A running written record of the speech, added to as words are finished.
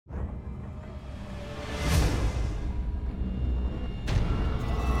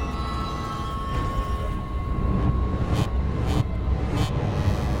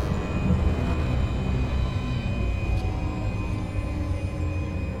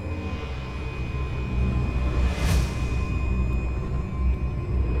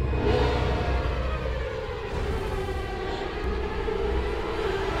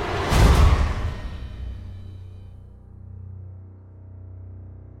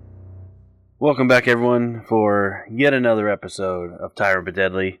Welcome back, everyone, for yet another episode of Tyrant but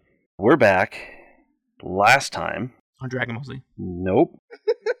Deadly. We're back. Last time... On Dragon Ball Z. Nope.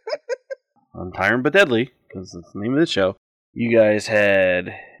 On Tyrant but Deadly, because that's the name of the show. You guys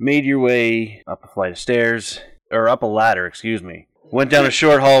had made your way up a flight of stairs, or up a ladder, excuse me. Went down a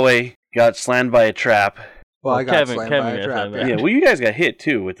short hallway, got slammed by a trap. Well, I got slammed by a trap. Yeah, well, you guys got hit,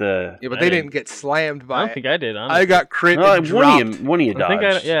 too, with the... Yeah, but they didn't get slammed by it. I don't think I did, honestly. I got crit and dropped. One of you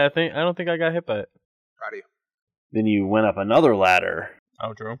dodged. I don't think I got hit by it. Proud of you. Then you went up another ladder.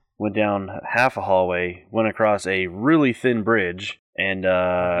 Oh, true. Went down half a hallway, went across a really thin bridge, and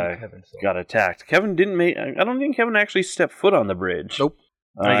got attacked. I don't think Kevin actually stepped foot on the bridge. Nope.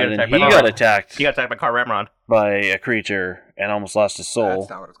 He got attacked. He got attacked by Car Ramrod. By a creature and almost lost his soul.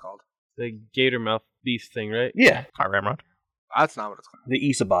 That's not what it's called. The gator mouth beast thing, right? Yeah. Car Ramrod. That's not what it's called. The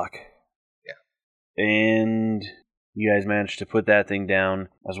Isabak. Yeah. And you guys managed to put that thing down,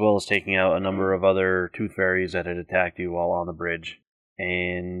 as well as taking out a number of other tooth fairies that had attacked you while on the bridge.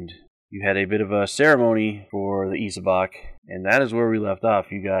 And you had a bit of a ceremony for the Isabak, and that is where we left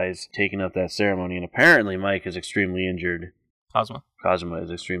off, you guys taking up that ceremony. And apparently Mike is extremely injured. Cosma is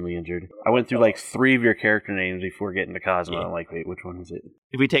extremely injured. I went through like 3 of your character names before getting to Cosma. Yeah. I'm like, wait, which one is it?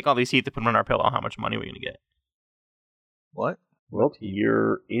 If we take all these teeth and put them on our pillow, how much money are we going to get? What? Well,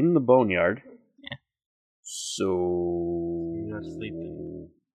 you're in the boneyard. Yeah. So... You're not sleeping.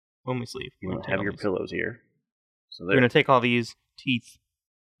 When we sleep. You don't have your pillows here. So We're going to take all these teeth.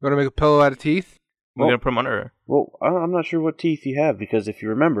 You want to make a pillow out of teeth? We're going to put them under. Well, I'm not sure what teeth you have, because if you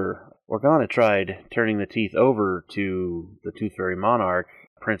remember, Organa tried turning the teeth over to the Tooth Fairy Monarch,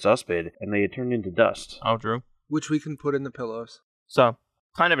 Prince Uspid, and they had turned into dust. Oh, Drew. Which we can put in the pillows. So,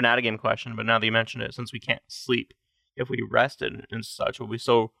 kind of an out-of-game question, but now that you mentioned it, since we can't sleep, if we rested and such, will we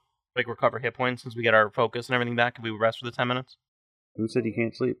still recover hit points since we get our focus and everything back? If we rest for the 10 minutes? Who said you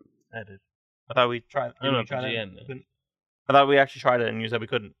can't sleep? I did. I thought we tried. I don't know if try the that? GM did. I thought we actually tried it and you said we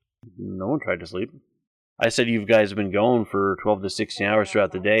couldn't. No one tried to sleep. I said you guys have been going for 12 to 16 hours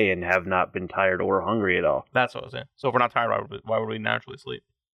throughout the day and have not been tired or hungry at all. That's what I was saying. So if we're not tired, why would we naturally sleep?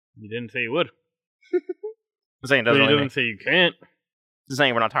 You didn't say you would. I'm saying it But doesn't you really didn't make. say you can't. Just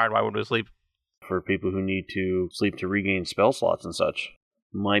saying we're not tired, why would we sleep? For people who need to sleep to regain spell slots and such,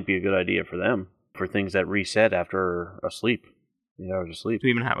 might be a good idea for them. For things that reset after a sleep. 8 hours of sleep. Do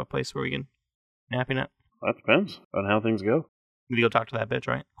we even have a place where we can nappy nap? That depends on how things go. Maybe go talk to that bitch,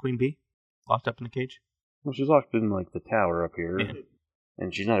 right? Queen Bee? Locked up in the cage? Well, she's locked in, like, the tower up here. Yeah.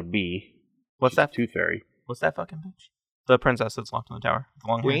 And she's not a bee. What's She's that? a Tooth Fairy. What's that fucking bitch? The princess that's locked in the tower. The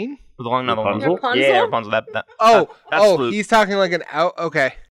long hair. Queen? With the long, no, the long Rapunzel? Rapunzel? Yeah, Rapunzel. That's Luke. He's talking like an out.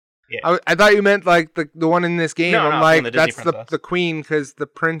 Okay. Yeah. I thought you meant like the one in this game. No, I'm no, like, the Disney that's princess. the queen because the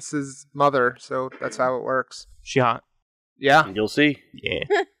prince's mother. So that's how it works. She hot? Yeah. And you'll see. Yeah.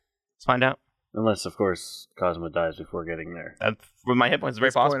 Let's find out. Unless, of course, Cosmo dies before getting there. With my hit points, it's very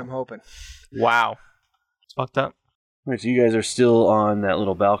At this point, possible. I'm hoping. Wow. It's fucked up. Alright, so you guys are still on that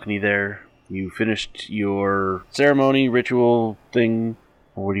little balcony there. You finished your ceremony, ritual thing.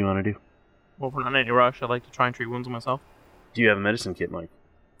 What do you want to do? Well, if we're not in any rush, I'd like to try and treat wounds on myself. Do you have a medicine kit, Mike?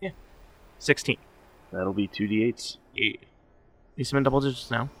 16. That'll be 2d8s. Yeah. You some in double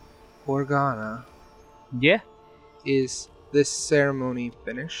digits now. Organa, Yeah. is this ceremony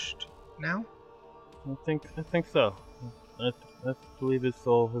finished now? I think so. I believe his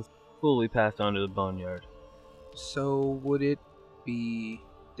soul has fully passed on to the boneyard. So would it be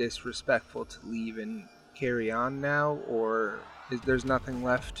disrespectful to leave and carry on now, or there's nothing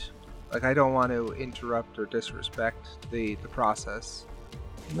left? Like, I don't want to interrupt or disrespect the process.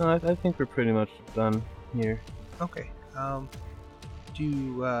 No, I think we're pretty much done here. Okay.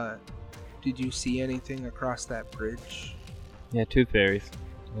 Did you see anything across that bridge? Yeah, tooth fairies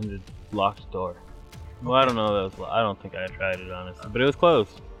and a locked door. Well, I don't know. I don't think I tried it honestly, but it was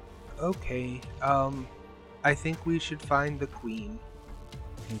closed. Okay. I think we should find the queen.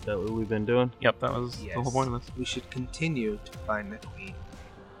 Is that what we've been doing? Yep, that was the whole point of this. We should continue to find the queen.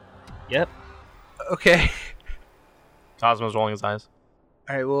 Yep. Okay. Cosmo's rolling his eyes.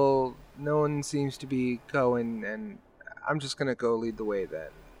 Alright, well, no one seems to be going, and I'm just gonna go lead the way then.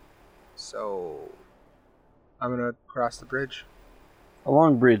 So, I'm gonna cross the bridge. A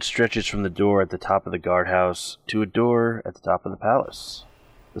long bridge stretches from the door at the top of the guardhouse to a door at the top of the palace.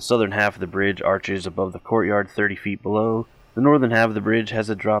 The southern half of the bridge arches above the courtyard 30 feet below. The northern half of the bridge has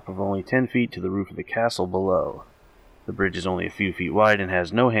a drop of only 10 feet to the roof of the castle below. The bridge is only a few feet wide and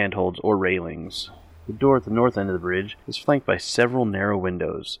has no handholds or railings. The door at the north end of the bridge is flanked by several narrow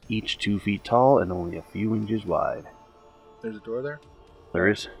windows, each 2 feet tall and only a few inches wide. There's a door there? There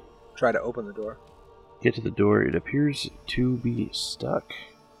is. Try to open the door. Get to the door, it appears to be stuck.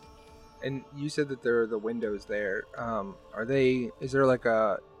 And you said that there are the windows there. Are they? Is there like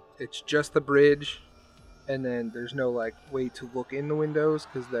a? It's just the bridge, and then there's no like way to look in the windows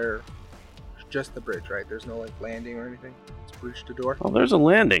because they're just the bridge, right? There's no like landing or anything. It's bridge to door. Well, there's a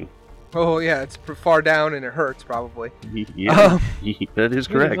landing. Oh yeah, it's far down and it hurts probably. Yeah, that is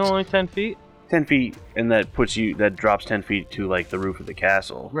correct. It's only 10 feet. 10 feet, and that drops 10 feet to like the roof of the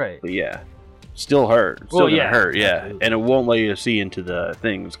castle. Right. But yeah, still hurt. Still gonna hurt. Yeah, absolutely. and it won't let you see into the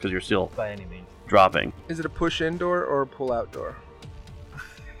things because you're still By any means. dropping. Is it a push-in door or a pull-out door?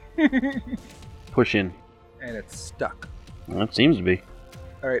 Push in. And it's stuck. Well, it seems to be.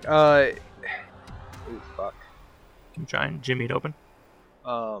 All right. Ooh, fuck. Can you try and jimmy it open?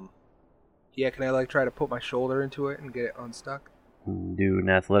 Yeah. Can I like try to put my shoulder into it and get it unstuck? Do an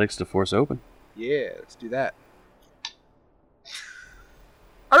athletics to force open. Yeah, let's do that.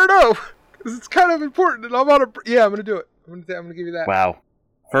 I don't know, because it's kind of important, and I'm on a. Yeah, I'm gonna do it. I'm gonna give you that. Wow.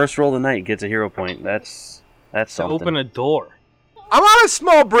 First roll of the night gets a hero point. That's To something. open a door. I'm on a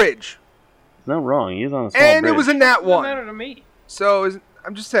small bridge, It's not wrong. He's on a small and bridge. it was a nat Doesn't one. matter to me. So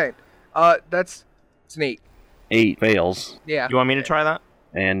I'm just saying. It's an 8. 8 fails, Yeah. You want me to try that?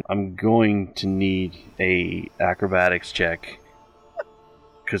 and I'm going to need a acrobatics check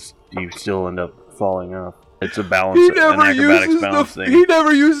because you still end up falling off. It's a balance, He an never acrobatics uses balance the. thing. He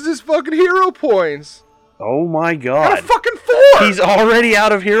never uses his fucking hero points. Oh my Got a god. fucking 4. He's already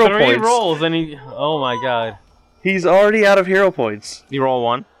out of hero 3 points. rolls and he. Oh my god. He's already out of hero points. You roll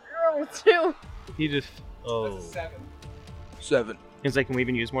 1. Hero 2. He just. Oh. 7. Is like, can we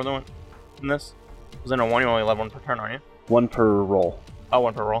even use more than one in this? Because in a 1, you only let 1 per turn, aren't you? 1 per roll. Oh,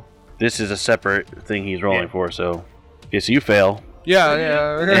 1 per roll. This is a separate thing he's rolling Yeah. for, so. Okay, so you fail. Yeah,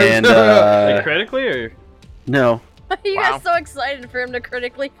 yeah. And, Like critically or? no. You Wow. got so excited for him to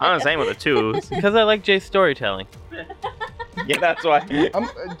critically. I'm the same with a 2. Because I like Jay's storytelling. Yeah, that's why.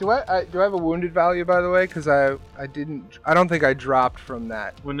 Do I have a wounded value, by the way? Because I don't think I dropped from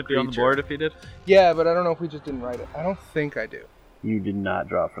that. Wouldn't it be on the creature. board if he did? Yeah, but I don't know if we just didn't write it. I don't think I do. You did not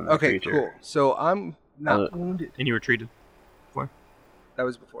drop from that Okay, creature. cool. So I'm not Uh, wounded. And you were treated. That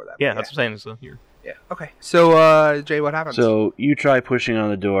was before that. Yeah, but that's what I'm saying. So you're yeah. Okay. So Jay, what happens? So you try pushing on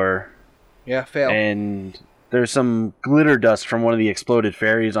the door, yeah, fail. and there's some glitter dust from one of the exploded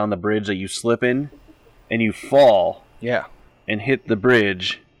fairies on the bridge that you slip in, and you fall yeah, and hit the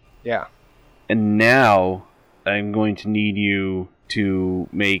bridge. yeah. And now I'm going to need you to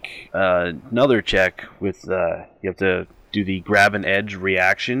make another check with you have to do the grab an edge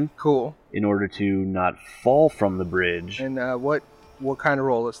reaction Cool. in order to not fall from the bridge. And what kind of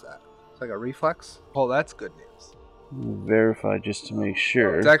roll is that? It's like a reflex. Oh, that's good news. Verify just to make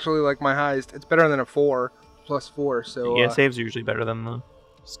sure. It's actually like my highest. It's better than a 4 plus 4. So yeah, saves are usually better than the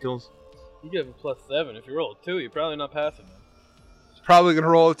skills. You get a +7. If you roll a 2, you're probably not passing him. probably gonna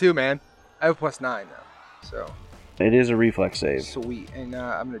roll a 2, man. I have a +9 now. So It is a reflex save. sweet. And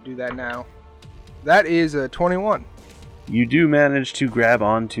I'm gonna do that now. That is a 21. You do manage to grab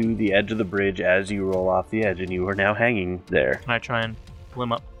onto the edge of the bridge as you roll off the edge, and you are now hanging there. Can I try and pull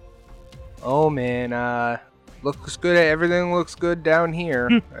him up? Oh man, looks good. Everything looks good down here.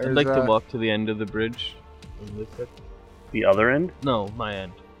 I'd like to walk to the end of the bridge. On this side. The other end? No, my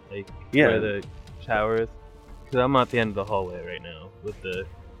end. Like Yeah. where the shower is. Because I'm at the end of the hallway right now with the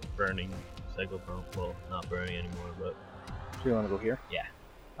burning psychopomp. Well, not burning anymore, but Do you want to go here? Yeah.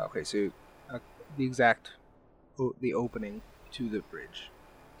 Okay, so the exact the opening to the bridge.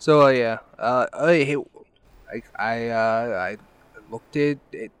 So I looked at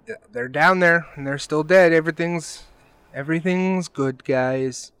it. They're down there and they're still dead. Everything's good,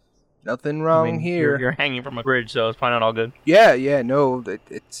 guys. Nothing wrong I mean, here. You're hanging from a bridge, so it's probably not all good. Yeah, no,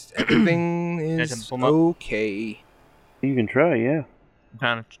 it's everything I is can pull 'em up? okay. You can try, yeah. What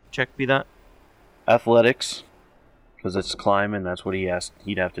kind of check be that? Athletics, because it's climbing. That's what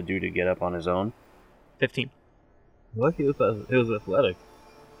he'd have to do to get up on his own. 15. lucky it was athletic.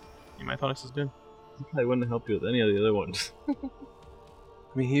 Yeah, my athletics is good. He probably wouldn't have helped you with any of the other ones. I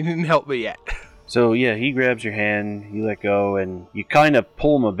mean, he didn't help me yet. So yeah, he grabs your hand, you let go, and you kind of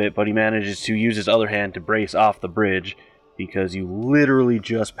pull him a bit, but he manages to use his other hand to brace off the bridge because you literally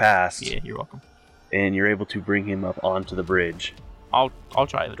just passed, Yeah, you're welcome. and you're able to bring him up onto the bridge. I'll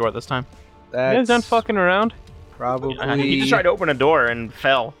try the door this time. You guys done fucking around? Probably He just tried to open a door and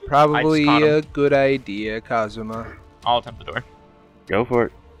fell. Probably I just caught him. a good idea, Kazuma. I'll attempt the door. Go for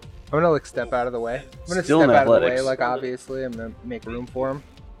it. I'm gonna like step out of the way. I'm gonna Still step in out of the way, athletics. like obviously I'm gonna make room for him.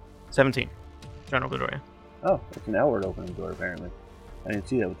 17. Trying to open the door, yeah. Oh, it's an outward opening door apparently. I didn't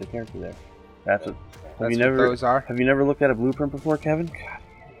see that with the character there. That's what. Have That's you what never? those are. Have you never looked at a blueprint before, Kevin? God.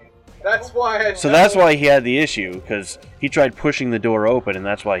 That's why. So that's why he had the issue, because he tried pushing the door open, and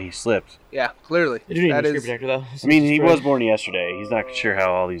that's why he slipped. Yeah, clearly. You do need That a is. screen protector though. I mean, he was born yesterday. He's not sure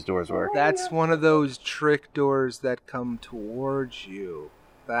how all these doors work. That's one of those trick doors that come towards you.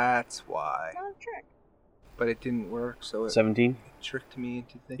 That's why. Not a trick. But it didn't work, so it 17? tricked me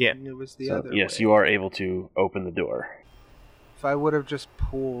into thinking it was the So, other yes, way. you are able to open the door. If I would have just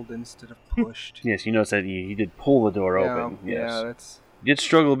pulled instead of pushed. Yes, you notice that he did pull the door Yeah, open. Yes. Yeah, that's. He did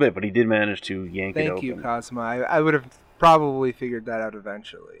struggle a bit, but he did manage to yank it Thank open. you, Cosma. I would have probably figured that out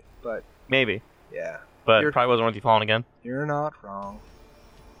eventually, but Maybe, yeah, but You're- probably wasn't worth you falling again. you're not wrong.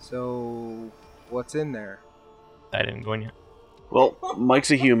 So, what's in there? I didn't go in yet. Well, Mike's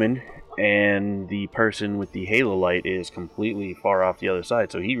a human, and the person with the halo light is completely far off the other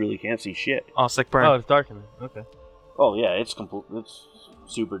side, so he really can't see shit. Oh, sick burn. Oh, it's dark in there. Okay. Oh yeah, it's it's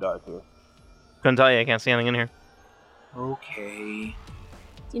super dark here. Couldn't tell you. I can't see anything in here. Okay.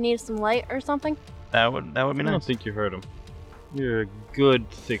 Do you need some light or something? That would be I don't nice. think you heard him. You're a good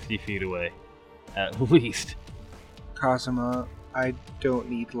 60 feet away, at least. Cosma, I don't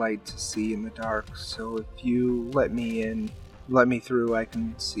need light to see in the dark, so if you let me through, I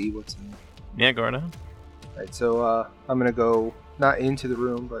can see what's in there. Yeah, go right ahead. Right, so I'm gonna go not into the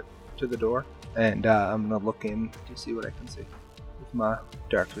room, but to the door, and I'm gonna look in to see what I can see with my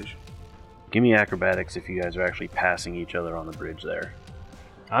dark vision. Give me acrobatics if you guys are actually passing each other on the bridge there.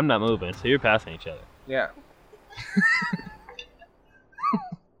 I'm not moving, so you're passing each other. Yeah.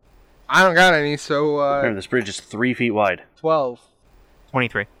 I don't got any, so Remember, this bridge is 3 feet wide. 12.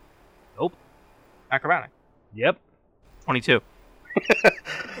 23. Nope. Acrobatic. Yep. 22.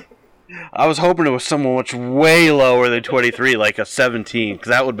 I was hoping it was someone much way lower than 23, like a 17, because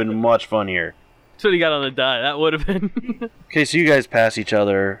that would have been much funnier. That's what he got on the die. That would have been. Okay, so you guys pass each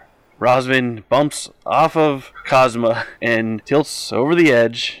other. Rosvin bumps off of Cosma and tilts over the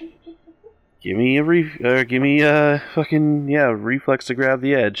edge. Give me a fucking reflex to grab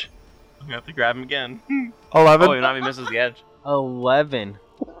the edge. We have to grab him again. 11. Oh, now he misses the edge. 11.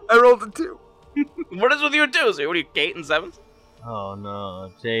 I rolled a 2. What is with you and twos? What are you, 8 and 7s? Oh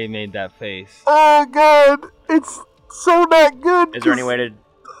no, Jay made that face. Oh god, it's so not good. Is there any way to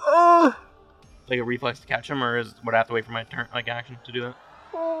like a reflex to catch him, or would I have to wait for my turn, like action, to do that?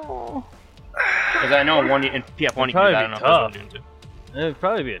 Oh. Because I know in PF1 you can do that. I Probably don't know be if that's what I'm doing too. It'd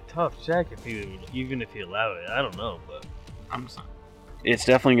probably be a tough check if even if you allow it. I don't know, but I'm just It's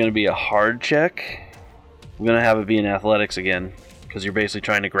definitely going to be a hard check. I'm going to have it be in athletics again, because you're basically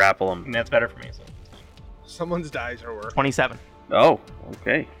trying to grapple him. and that's better for me. So Someone's dice are working. 27. Oh,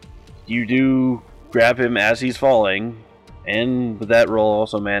 okay. You do grab him as he's falling, and with that roll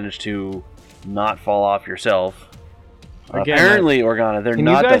also manage to not fall off yourself. Again, Apparently, Organa, they're can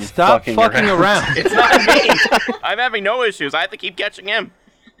not you done guys stop fucking around? It's not me. I'm having no issues. I have to keep catching him.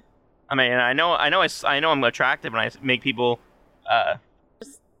 I mean, I know I'm attractive, and I make people. I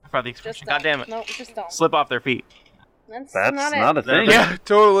forgot the expression. God damn it! No, just don't. Slip off their feet. That's That's not, not it. a thing. Yeah,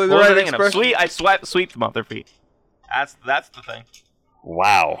 totally the What was I right thinking of? expression. I sweep them off their feet. That's the thing.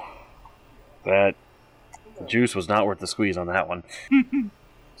 Wow. The juice was not worth the squeeze on that one.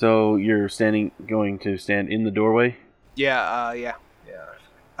 So you're going to stand in the doorway? Yeah.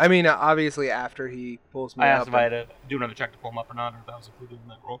 I mean, obviously after he pulls me I up. asked if I had to do another check to pull him up or not, or if that was included in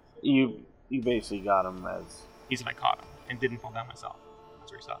that roll. You basically got him as... He said I caught him and didn't pull down myself.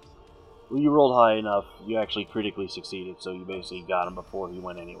 That's where he stops. Well, you rolled high enough, you actually critically succeeded, so you basically got him before he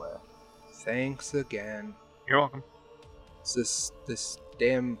went anywhere. Thanks again. You're welcome. It's this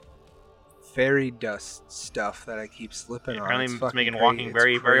damn fairy dust stuff that I keep slipping on. Apparently, It's it's fucking making crazy. walking It's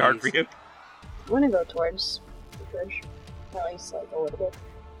very, very hard for crazy. you. I'm gonna go towards the bridge. At least like a little bit.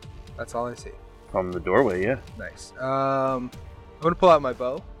 That's all I see. From the doorway, yeah. Nice. I'm gonna pull out my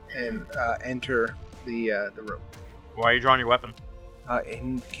bow and enter the room. Why are you drawing your weapon?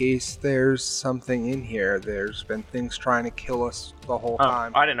 In case there's something in here, there's been things trying to kill us the whole Oh,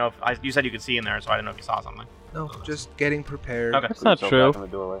 time. I didn't know if you said you could see in there, so I didn't know if you saw something. No, just getting prepared. Okay. That's not Put true. yourself back in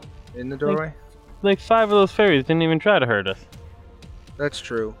the doorway. In the doorway? Like 5 of those fairies didn't even try to hurt us. That's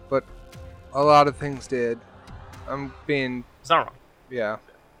true, but a lot of things did. I'm being, It's not wrong. yeah.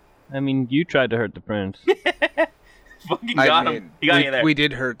 I mean, you tried to hurt the prince. Fucking got him. He got you there. We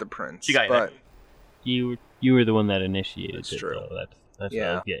did hurt the prince. He got you but You were the one that initiated That's it. true. Though. That's what I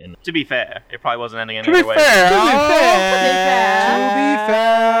Yeah. was getting. To be fair, it probably wasn't ending any To be other way. fair, To be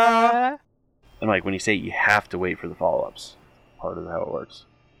fair. And like when you say you have to wait for the follow-ups, part of how it works.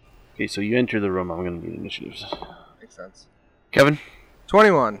 Okay, so you enter the room. I'm going to need initiatives. Makes sense. Kevin?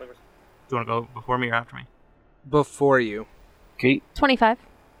 21. Do you want to go before me or after me? Before you. Kate? 25.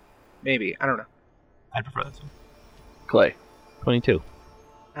 Maybe. I don't know. I'd prefer that too. Clay? 22.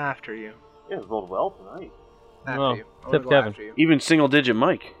 After you. Yeah, it rolled well tonight. After Well, you. I wanna except go Kevin. after you. Even single-digit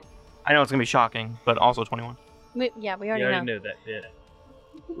Mike. I know it's gonna be shocking, but also 21. We already You already know. knew that, yeah.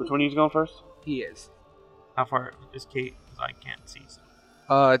 Which one are you going first? He is. How far is Kate? Because I can't see,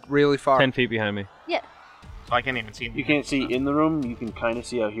 so Really far. 10 feet behind me. I can't even see. You can't see in the room. You can kind of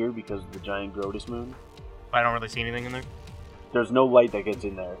see out here because of the giant Grotus moon. I don't really see anything in there. There's no light that gets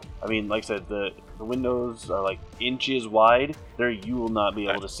in there. I mean, like I said, the windows are like inches wide. There, you will not be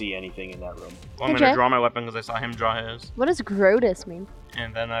able to see anything in that room. Well, I'm Okay. gonna draw my weapon because I saw him draw his, What does Grotus mean?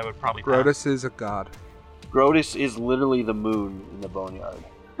 and then I would probably. Grotus is a god. Grotus is literally the moon in the boneyard.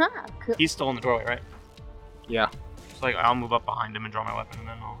 Huh, cool. He's still in the doorway, right? Yeah. So like, I'll move up behind him and draw my weapon, and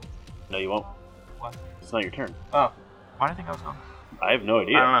then I'll. No, you won't. What? It's not your turn. Oh, why did I think I was going? I have no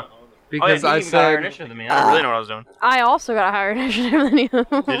idea. I don't know. Because oh, yeah, I you even got higher said initiative than me. I don't really know what I was doing. I also got a higher initiative than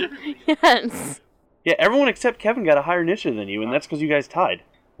you. Did Yes. Yeah, everyone except Kevin got a higher initiative than you, and that's because you guys tied.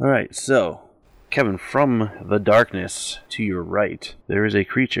 All right, so Kevin, from the darkness to your right, there is a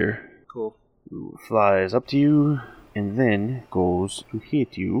creature cool. who flies up to you and then goes to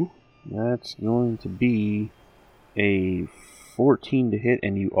hit you. That's going to be a 14 to hit,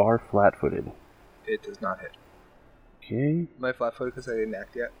 and you are flat-footed. It does not hit. Okay. Am I flat-footed because I didn't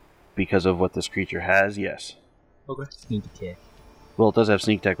act yet? Because of what this creature has, yes. Okay. Sneak attack. Well, it does have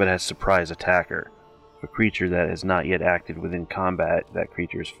sneak attack, but it has surprise attacker. A creature that has not yet acted within combat, that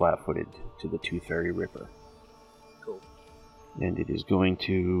creature is flat-footed to the Tooth Fairy Ripper. Cool. And it is going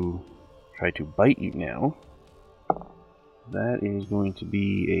to try to bite you now. That is going to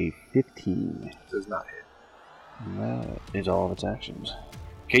be a 15. Does not hit. And that is all of its actions.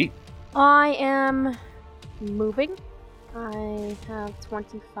 Kate? I am moving. I have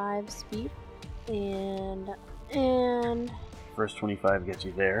 25 speed. And First 25 gets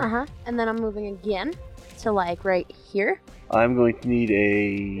you there. and then I'm moving again to like right here. I'm going to need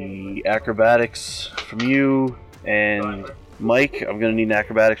a acrobatics from you, and Mike, I'm going to need an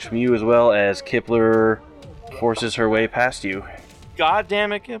acrobatics from you as well as Kipler forces her way past you. God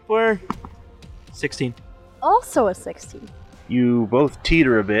damn it, Kipler. 16. Also a 16. You both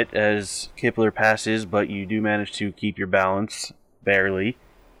teeter a bit as Kipler passes, but you do manage to keep your balance, barely.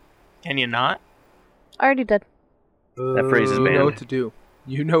 Can you not? I already did. That phrase is You know what banned. to do.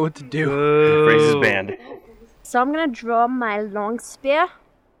 You know what to do. That phrase is banned. So I'm gonna draw my long spear.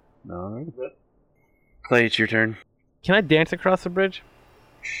 Alright. Clay, it's your turn. Can I dance across the bridge?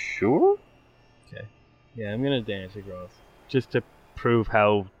 Sure? Yeah, I'm gonna dance across. Just to prove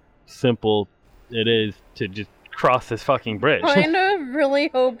how simple it is to just cross this fucking bridge. really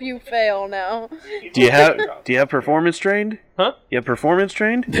hope you fail now. Do you have performance trained? Huh? You have performance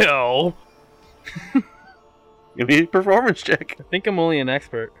trained? No! Give me a performance check. I think I'm only an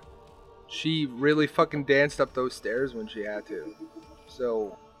expert. She really fucking danced up those stairs when she had to.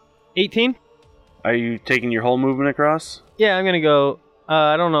 So, 18? Are you taking your whole movement across? Yeah, I'm gonna go.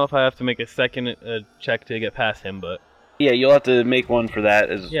 I don't know if I have to make a second check to get past him, but Yeah, you'll have to make one for that.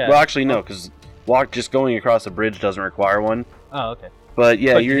 Yeah. Well, actually, no, because just going across the bridge doesn't require one. oh, okay. But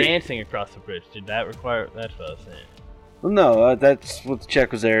yeah, But you're. dancing across the bridge, did that require? That's what I was saying. Well, no, that's what the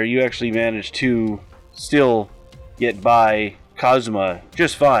check was there. You actually managed to still get by Kazuma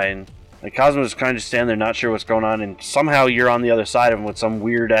just fine. Like, Kazuma's kind of standing there, not sure what's going on, and somehow you're on the other side of him with some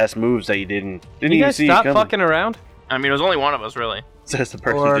weird ass moves that you didn't Can you even guys see stop coming. fucking around? I mean, it was only one of us, really. Says the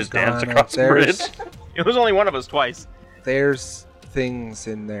person who just danced Organa, across the bridge. It was only one of us twice. there's things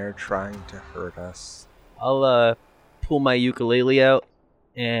in there trying to hurt us. I'll pull my ukulele out,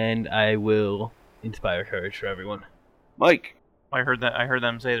 and I will inspire courage for everyone. Mike, I heard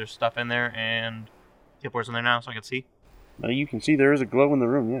them say there's stuff in there, and Kipler's in there now, so I can see. now you can see there is a glow in the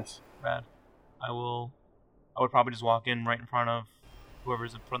room. Yes. Rad. I would probably just walk in right in front of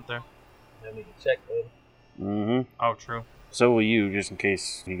whoever's in front there. Let me check, bud. Mm-hmm. Oh, true. So will you, just in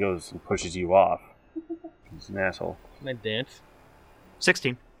case he goes and pushes you off. He's an asshole. Can I dance?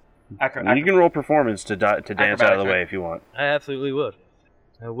 16. You can roll performance to dance out of the Acrobatics, way right? if you want. I absolutely would.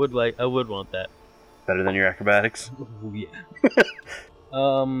 I would want that. Better than your acrobatics. Ooh, yeah.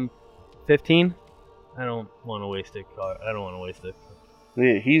 15. I don't want to waste it. I don't want to waste it.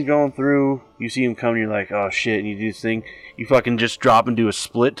 Yeah, he's going through, you see him coming, you're like, oh shit, and you do this thing. You fucking just drop and do a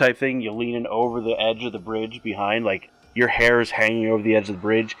split type thing. You lean in over the edge of the bridge behind, like your hair is hanging over the edge of the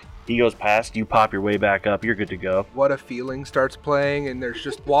bridge. He goes past, you pop your way back up, you're good to go. What a Feeling starts playing, and there's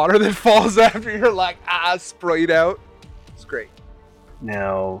just water that falls after you're like, sprayed out. It's great.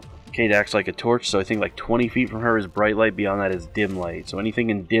 Now, Kate acts like a torch, so I think like 20 feet from her is bright light, beyond that is dim light. So anything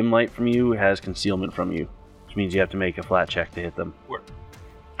in dim light from you has concealment from you, which means you have to make a flat check to hit them.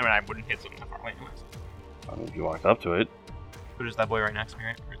 I mean, I wouldn't hit something that far away anyways. I mean, if you walked up to it. Which is that boy right next to me,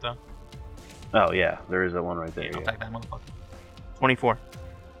 right? Ruto? Oh, yeah. There is that one right there. I'll Yeah. attack that motherfucker. 24.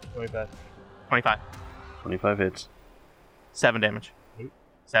 25. 25. 25 hits. 7 damage. Eight.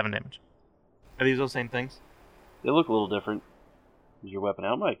 7 damage. Are these those same things? They look a little different. Is your weapon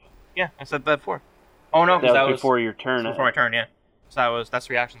out, Mike? Yeah, I said that before. Oh no, because That that was was before your turn. before my turn, yeah. So that's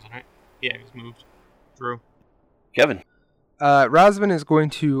reactions, right? Yeah, it was moved. Drew. Kevin. Rosman is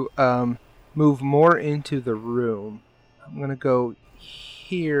going to move more into the room. I'm going to go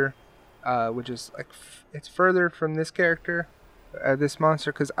here, which is like it's further from this character, this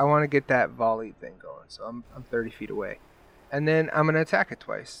monster, because I want to get that volley thing going. So I'm 30 feet away. And then I'm going to attack it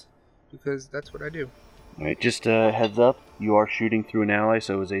twice, because that's what I do. Alright, just heads up. You are shooting through an ally,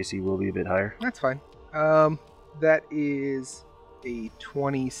 so his AC will be a bit higher. That's fine. That is a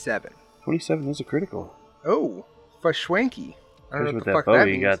 27. 27 is a critical. Oh, Fashwanky. I don't know Especially what with the that fuck bow, that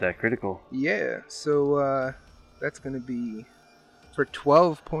you means. got that critical. Yeah, so that's going to be for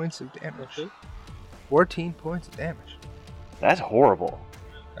 12 points of damage. 14 points of damage. That's horrible.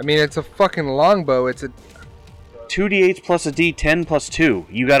 I mean, it's a fucking longbow. It's a. 2d8s plus a d10 plus 2.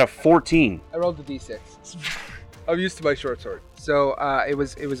 You got a 14. I rolled a d6. I'm used to my short sword. So it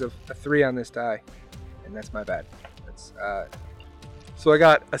was a 3 on this die, and that's my bad. That's so I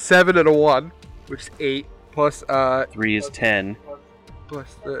got a 7 and a 1, which is 8 plus 3 is 10.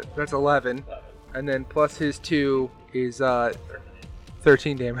 plus that's 11, and then plus his 2 is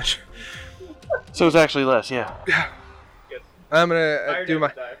 13 damage. So it's actually less, yeah. I'm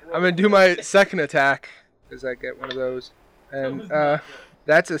gonna do my second attack because I get one of those, and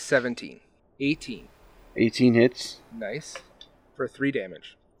that's a 17, 18. 18 hits. Nice for 3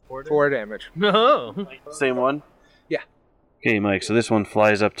 damage. 4 damage. No. Same one? Yeah. Okay, Mike, so this one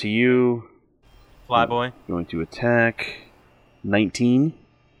flies up to you. Flyboy. Going to attack. 19.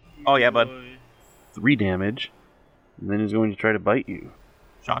 Oh yeah, bud. 3 damage. And then is going to try to bite you.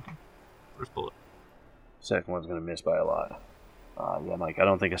 Shocking. First bullet. Second one's going to miss by a lot. Yeah, Mike, I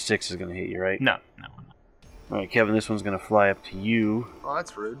don't think a 6 is going to hit you, right? No. Alright, Kevin, this one's going to fly up to you. Oh,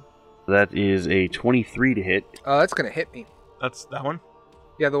 that's rude. That is a 23 to hit. That's gonna hit me. That's that one.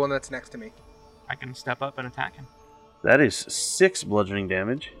 Yeah, the one that's next to me, I can step up and attack him. That is 6 bludgeoning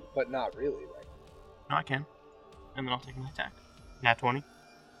damage. but not really. Right? No, I can. And then I'll take my attack. Nat 20.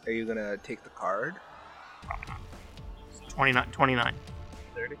 Are you gonna take the card? 29.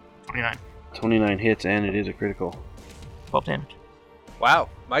 30. 29. 29 hits, and it is a critical. 12 damage. Wow,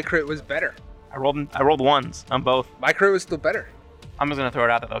 my crit was better. I rolled ones on both. My crit was still better. I'm just gonna throw it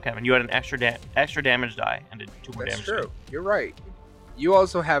out there though, Kevin. You had an extra damage die and did 2 more That's damage. true. You're right. You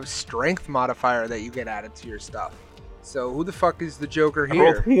also have strength modifier that you get added to your stuff. So who the fuck is the Joker I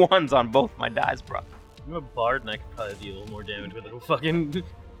here? rolled ones on both my dice, bro. I'm a bard and I could probably deal a little more damage with a fucking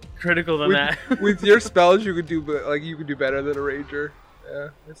critical than with, that. with your spells, you could do better than a ranger. Yeah,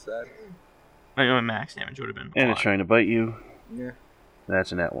 it's sad. I know my max damage would have been. And it's trying to bite you. Yeah.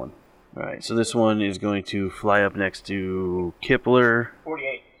 That's a nat one. Alright, so this one is going to fly up next to Kipler.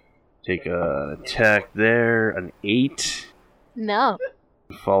 48. Take an attack there, an 8. No.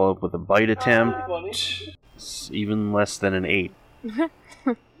 Follow up with a bite attempt. It's even less than an 8.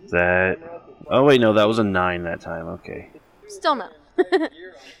 That. Oh, wait, no, that was a 9 that time. Okay. Still no.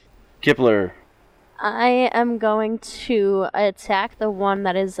 Kipler. I am going to attack the one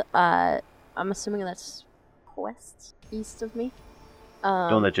that is, I'm assuming that's west, east of me. The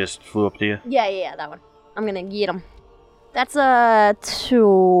one that just flew up to you. Yeah, that one. I'm gonna get him. That's a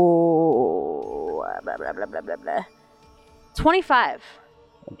 25.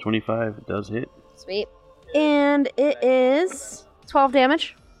 25 it does hit. Sweet. And it is 12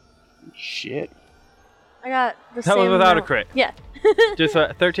 damage. Shit. I got the That same was without a amount. crit. Yeah. Just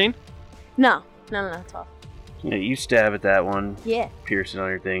 13? No, 12. Yeah, you stab at that one, Yeah. pierce it on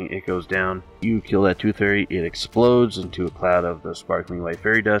your thing, it goes down. You kill that tooth fairy, it explodes into a cloud of the sparkling white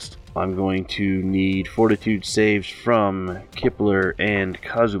fairy dust. I'm going to need fortitude saves from Kipler and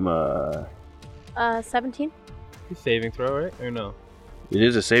Kazuma. 17. Saving throw, right? Or no? It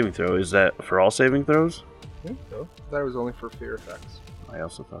is a saving throw. Is that for all saving throws? I think so. I thought it was only for fear effects. I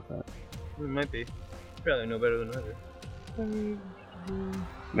also thought that. It might be. Probably no better than others.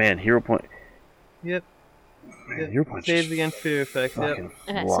 Man, hero point. Yep. Man, hero point. Saves against fear effects, yep. Fucking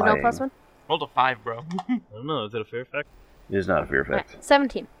Okay, so no flying. plus 1? Rolled a 5, bro. I don't know, is it a fear effect? It is not a fear effect. Alright,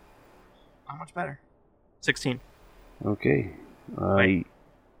 17. How much better? 16. Okay.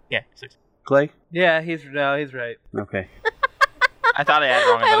 Yeah, 16. Clay? Yeah, he's right. Okay. I thought I had it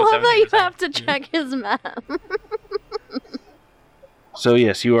wrong. I love that you 17%. have to check his map. So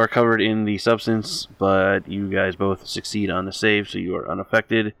yes, you are covered in the substance, but you guys both succeed on the save, so you are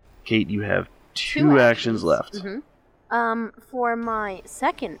unaffected. Kate, you have two actions left. Mm-hmm. For my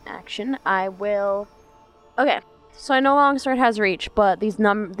second action, I will. Okay, so I know Longsword has reach, but these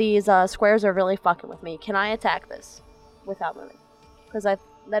squares are really fucking with me. Can I attack this without moving? Because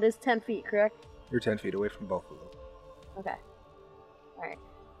that is 10 feet, correct? You're 10 feet away from both of them. Okay. All right.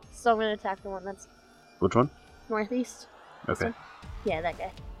 So I'm gonna attack the one that's Which one? northeast. This Okay. one? Yeah, that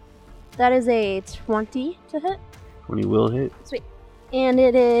guy. That is a 20 to hit. 20 will hit. Sweet. And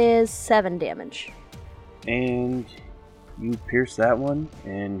it is 7 damage. And you pierce that one,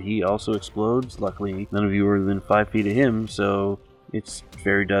 and he also explodes. Luckily, none of you are within 5 feet of him, so its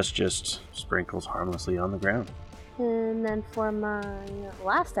fairy dust just sprinkles harmlessly on the ground. And then for my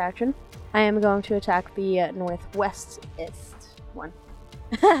last action, I am going to attack the northwestist one.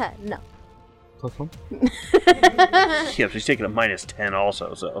 No. Plus 1? Yeah, she's taking a minus 10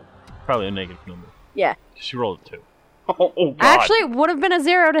 also, so. Probably a negative number. Yeah. She rolled a 2. Oh, God. Actually, it would have been a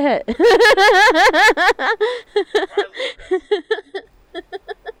 0 to hit.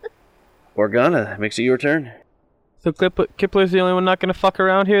 Organa, that makes it your turn. So Kipler's the only one not gonna fuck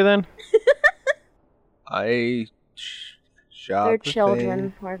around here then? I shot They're the children,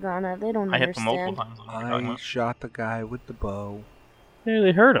 thing. Morgana. They don't I hit them multiple understand. times. I don't know what you're talking I about. shot the guy with the bow.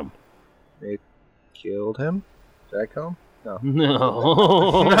 Nearly hurt him. It killed him. Did I kill him? No.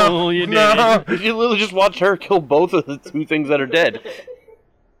 No, you didn't. No. You literally just watched her kill both of the two things that are dead.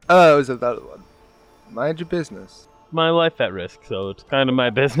 Oh, it was another one. Mind your business. My life at risk, so it's kind of my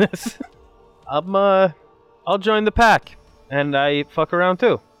business. I'll join the pack, and I fuck around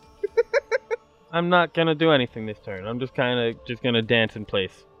too. I'm not gonna do anything this turn. I'm just gonna dance in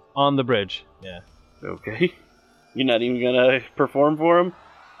place on the bridge. Yeah. Okay. You're not even gonna perform for him?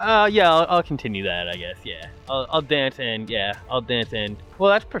 Yeah, I'll continue that, I guess. Yeah, I'll dance and well,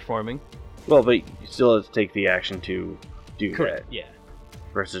 that's performing. Well, but you still have to take the action to do Correct. that Yeah.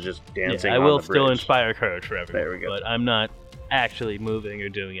 versus just dancing Yeah, I on will the still bridge. inspire courage for everyone. There we go. But I'm not actually moving or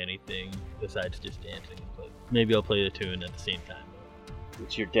doing anything besides just dancing. But maybe I'll play the tune at the same time.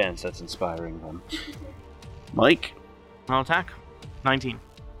 It's your dance that's inspiring them. Mike, I'll attack. 19.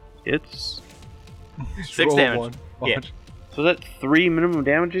 it's... 6 Roll damage. one. Yeah. Watch. So is that 3 minimum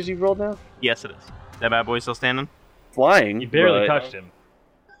damages you've rolled now? Yes, it is. That bad boy still standing? Flying. You barely but- touched him.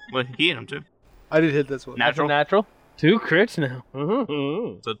 Well, he hit him too. I did hit this one. Natural. Natural. 2 crits now.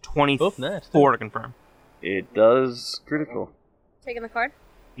 Ooh. So 24 Both nats. to confirm. It does critical. Taking the card?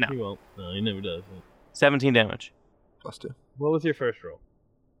 No. He won't. No, he never does. 17 damage. +2. What was your first roll?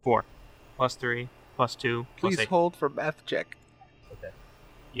 4. Plus 3. Plus 2. Plus Please 8. hold for math check.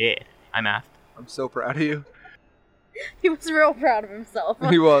 Yeah. I mathed. I'm so proud of you. He was real proud of himself.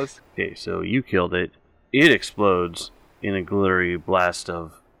 He was. Okay, so you killed it. It explodes in a glittery blast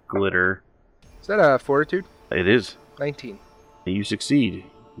of glitter. Is that a fortitude? It is. 19. You succeed.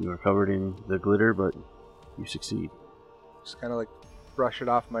 You are covered in the glitter, but you succeed. Just kind of like brush it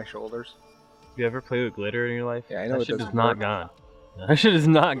off my shoulders. You ever play with glitter in your life? Yeah, I know that it shit is doesn't not work. gone. That shit is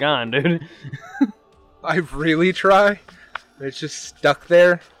not gone, dude. I really try. It's just stuck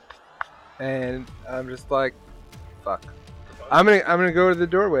there, and I'm just like, fuck. I'm gonna go to the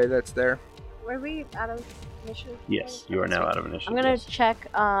doorway that's there. Were we out of initiative? Yes, you are now out of initiative. I'm gonna yes. check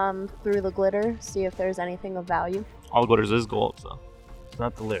through the glitter, see if there's anything of value. All glitters is gold, so. It's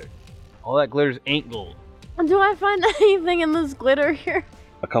not the lyric. All that glitters ain't gold. Do I find anything in this glitter here?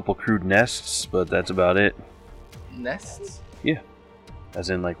 A couple crude nests, but that's about it. Nests? As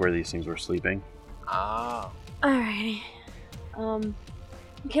in, like, where these things were sleeping. Ah. Alrighty.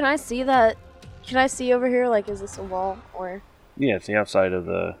 Can I see that? Can I see over here? Like, is this a wall or? Yeah, it's the outside of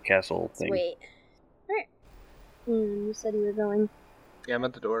the castle thing. Wait. Alright. You said you were going Yeah, I'm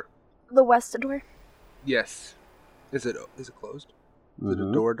at the door. the west door. Yes. Is it closed? Is it a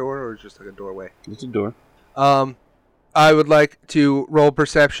Mhm. door or just like a doorway? It's a door. I would like to roll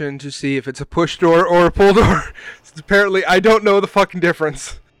perception to see if it's a push door or a pull door. Since apparently I don't know the fucking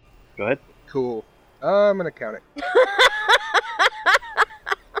difference. Go ahead. Cool. I'm gonna count it.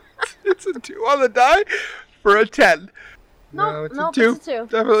 It's a 2 on the die for a 10. No, it's a 2. It's a 2.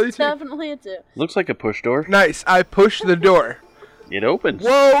 Definitely It's 2. definitely a 2. Looks like a push door. Nice. I push the door. It opens.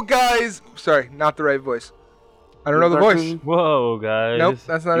 Whoa, guys. Sorry, not the right voice. I don't know the Dark voice. vision? Whoa, guys. Nope,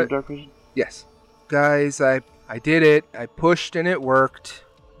 that's You not have it. dark vision? Yes. Guys, I did it. I pushed and it worked.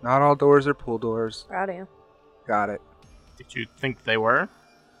 Not all doors are pull doors. Proud of you. Got it. Did you think they were?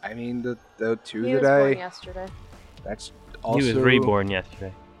 I mean, the 2 He was that born I... yesterday. That's also... He was reborn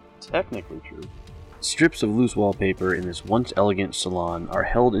yesterday. Technically true. Strips of loose wallpaper in this once elegant salon are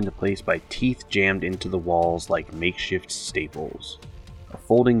held into place by teeth jammed into the walls like makeshift staples. A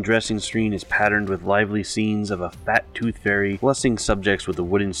folding dressing screen is patterned with lively scenes of a fat tooth fairy blessing subjects with a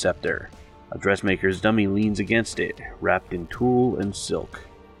wooden scepter. A dressmaker's dummy leans against it, wrapped in tulle and silk.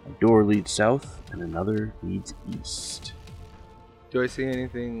 A door leads south, and another leads east. Do I see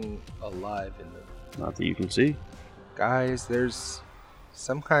anything alive in them? Not that you can see. Guys, there's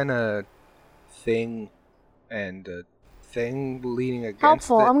some kind of thing and a thing leaning against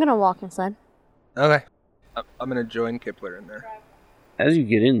Helpful. it. I'm gonna walk inside. Okay. I'm gonna join Kipler in there. As you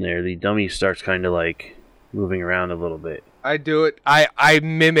get in there, the dummy starts kind of like moving around a little bit. I do it. I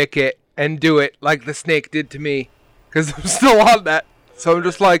mimic it and do it like the snake did to me. Because I'm still on that. So I'm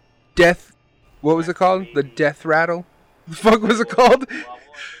just like, death. What was it called? The death rattle? The fuck was it called?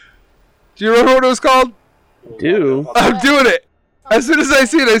 Do you remember what it was called? Do? I'm doing it. As soon as I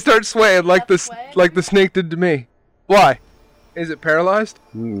see it, I start swaying like the snake did to me. Why? Is it paralyzed?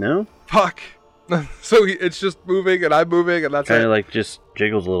 No? Fuck. So it's just moving and I'm moving and that's Kind it. of like just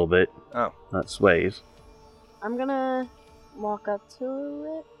jiggles a little bit, Oh. not sways. I'm gonna walk up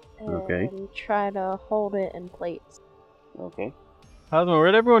to it and Okay. try to hold it in place. Okay. Cosmo,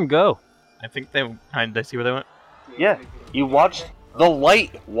 where'd everyone go? I think they did I see where they went? Yeah, you watched the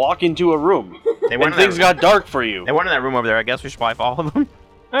light walk into a room, They and things got dark for you. They went in that room over there. I guess we should probably follow them.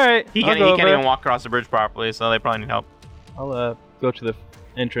 Alright, He I'll can't, go he over. can't even walk across the bridge properly, so they probably need help. I'll go to the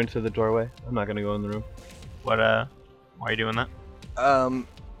entrance of the doorway. I'm not gonna go in the room. Why are you doing that?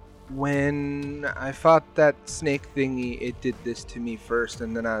 When I fought that snake thingy, it did this to me first,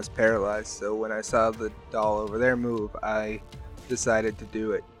 and then I was paralyzed. So when I saw the doll over there move, I decided to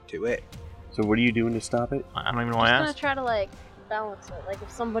do it to it. So what are you doing to stop it? I don't even know I'm why I just gonna asked. try to like balance it. Like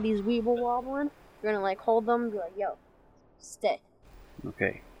if somebody's weeble wobbling, you're gonna like hold them and be like, yo, stay.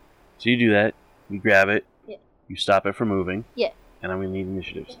 Okay. So you do that. You grab it. Yeah. You stop it from moving. Yeah. And I'm gonna need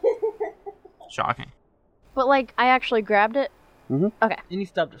initiatives. Shocking. But like I actually grabbed it. And you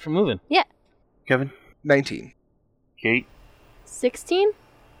stopped it from moving. Kevin, 19. Kate, 16?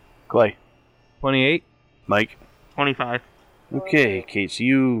 Clay, 28. Mike. 25. Okay, Kate. So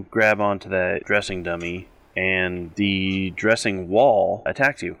you grab onto that dressing dummy, and the dressing wall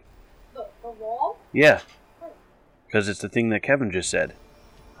attacks you. The wall? Yeah. Because it's the thing that Kevin just said.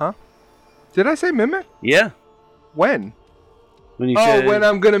 Did I say mimic? Yeah. When? When you said. When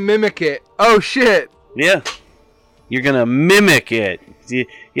I'm gonna mimic it. Oh shit. Yeah. You're gonna mimic it. You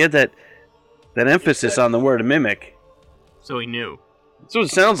had that emphasis on the word mimic. So he knew. That's what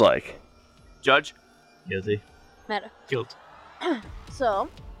it sounds like. Judge? Guilty. Meta. Guilt. So.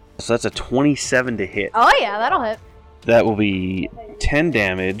 So that's a 27 to hit. Oh yeah, that'll hit. That will be 10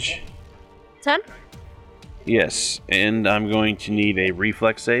 damage. 10? Yes. And I'm going to need a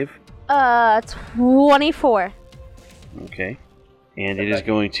reflex save. 24. Okay. And it is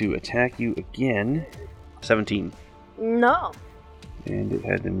going to attack you again. 17. No. And it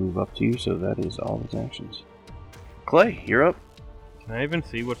had to move up to you, so that is all its actions. Clay, you're up. Can I even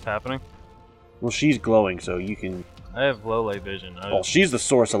see what's happening? Well, she's glowing, so you can... I have low light vision. Well, she's the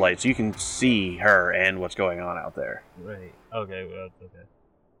source of light, so you can see her and what's going on out there. Right. Okay, well, that's okay.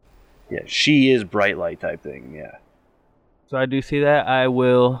 Yeah, she is bright light type thing, yeah. So I do see that. I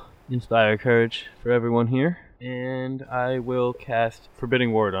will inspire courage for everyone here. And I will cast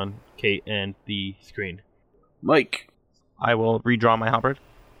Forbidding Ward on Kate and the screen. Mike. I will redraw my halberd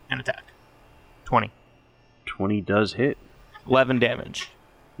and attack. 20. 20 does hit. 11 damage.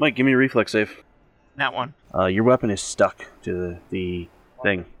 Mike, give me a reflex save. That one. Your weapon is stuck to the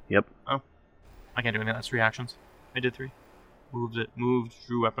thing. Yep. I can't do anything. That's 3 actions. I did 3. Moved,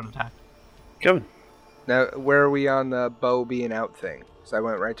 drew weapon, attacked. Kevin. Now, where are we on the bow being out thing? So I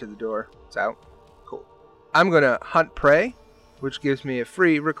went right to the door. It's out. Cool. I'm gonna hunt prey, which gives me a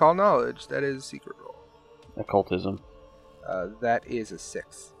free recall knowledge. That is a secret roll. Occultism. That is a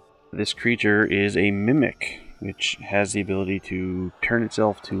 6. This creature is a mimic, which has the ability to turn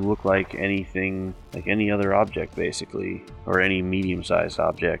itself to look like anything, like any other object, basically, or any medium-sized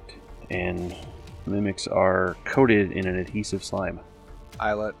object. And mimics are coated in an adhesive slime.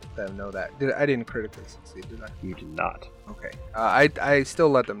 I let them know that. I didn't critically succeed, did I? You did not. Okay. I still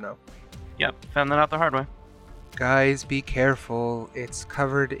let them know. Yep, found that out the hard way. Guys, be careful. It's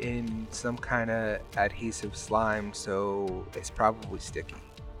covered in some kind of adhesive slime, so it's probably sticky.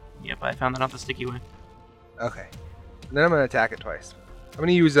 Yep, I found that out the sticky way. Okay. And then I'm going to attack it twice. I'm going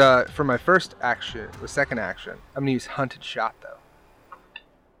to use, for my first action, the second action, I'm going to use Hunted Shot, though.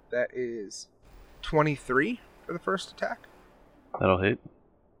 That is 23 for the first attack. That'll hit.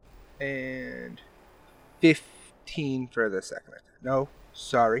 And 15 for the second attack. No,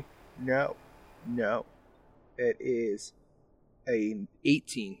 sorry. No. It is a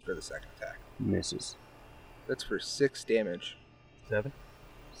 18 for the second attack. Misses. That's for 6 damage. 7.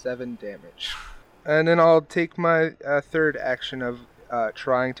 7 damage. And then I'll take my third action of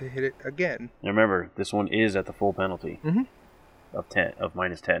trying to hit it again. Now remember, this one is at the full penalty Mhm. of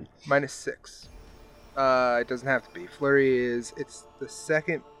 -10. -6. It doesn't have to be. Flurry is, it's the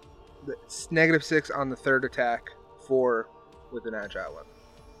second, it's -6 on the third attack, 4 with an agile weapon.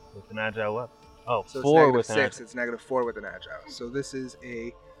 With an agile weapon. Oh, So 4 it's with an -6, agile. it's -4 with an agile. So this is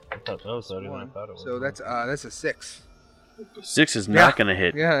a I thought that was harder than I 1. thought it was. So that's a 6. 6 is Yeah. not going to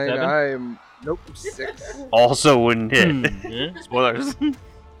hit. Yeah, Seven? I'm nope, 6. Also wouldn't hit. Yeah? Spoilers.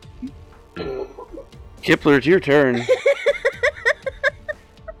 Kipler, it's your turn.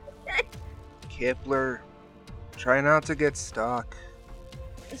 Kipler, try not to get stuck.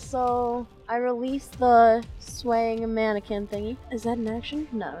 So I release the swaying mannequin thingy. Is that an action?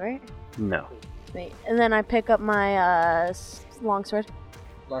 No, right? No. Wait. And then I pick up my longsword.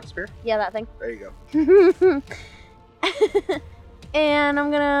 Long spear. Yeah, that thing. There you go. And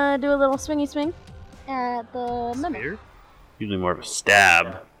I'm gonna do a little swingy swing at the mimic. Usually more of a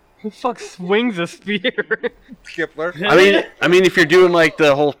stab. Who the fuck swings a spear? Kipler. I mean, if you're doing like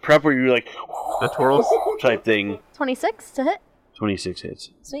the whole prep where you're like The twirls. type thing, 26 to hit. 26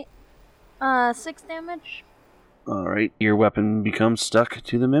 hits. Sweet. 6 damage. All right, your weapon becomes stuck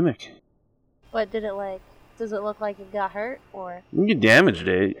to the mimic. What did it like? Does it look like it got hurt or? You get damaged,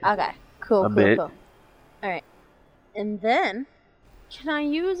 eh? Okay. Cool. A cool. bit. Cool. All right. And then, can I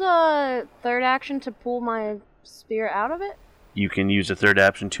use a third action to pull my spear out of it? You can use a third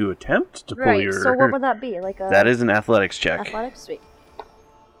action to attempt to pull Right. your. So what would that be? Like a That is an athletics check. athletics? Sweet.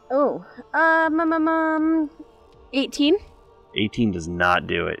 Oh. 18. 18 does not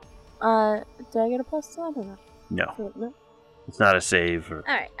do it. Do I get a plus 2? I don't know. No, No. it's not a save. Or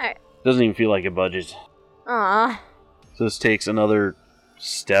All right. doesn't even feel like it budges. Ah. So this takes another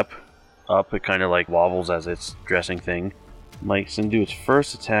step up. It kind of like wobbles as it's dressing thing. Mike's gonna do its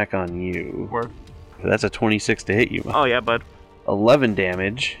first attack on you. Word. That's a 26 to hit you. Oh yeah, bud. 11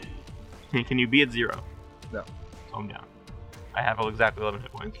 damage. Can you be at 0? No. So I'm down. I have exactly 11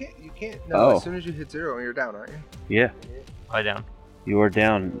 hit You points. can't. You can't. No. Oh. As soon as you hit 0, you're down, aren't you? Yeah, I down. you are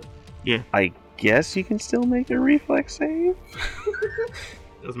down. Yeah. I guess you can still make a reflex save.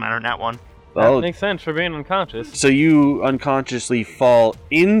 Doesn't matter. Nat 1. That Oh, makes sense for being unconscious. so you unconsciously fall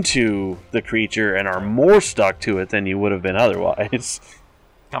into the creature and are more stuck to it than you would have been otherwise.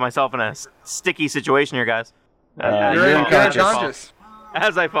 Got myself in a sticky situation here, guys. You're unconscious.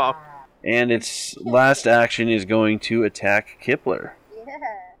 As I fall. And its last action is going to attack Kipler. Yeah.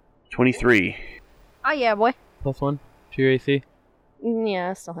 23. Oh yeah, boy. +1 to your AC. Yeah,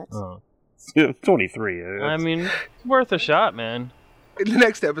 that still hits. Oh. 23. I mean, it's worth a shot, man. In the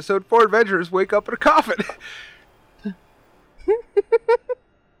next episode, 4 adventurers wake up in a coffin.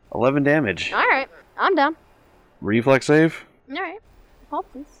 11 damage. All right, I'm down. Reflex save. All right, hold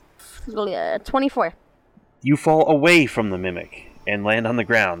please. 24. You fall away from the mimic and land on the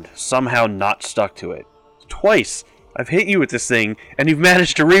ground, somehow not stuck to it. Twice I've hit you with this thing, and you've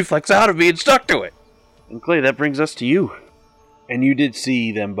managed to reflex out of being stuck to it. And Clay, that brings us to you. And you did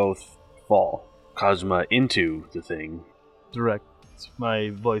see them both fall. Cosma into the thing. Direct my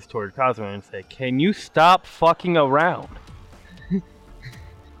voice toward Cosmo and say, "Can you stop fucking around?"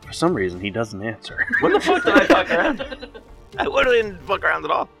 For some reason, he doesn't answer. When the fuck did I fuck around? I literally didn't fuck around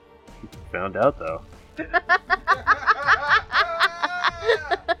at all. Found out, though.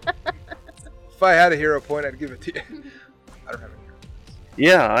 If I had a hero point, I'd give it to you. I don't have a hero.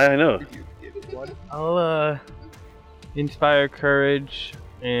 Yeah, I know. You give one. I'll inspire courage,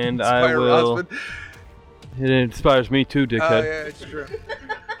 and I Inspire will. Rosman. It inspires me too, Oh dickhead. yeah, it's true.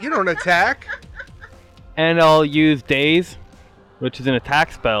 You don't attack. And I'll use Daze, which is an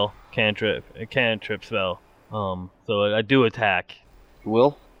attack spell, a cantrip spell. So I do attack.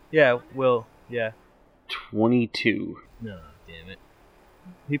 Will? Yeah, will. Yeah. 22. No, damn it.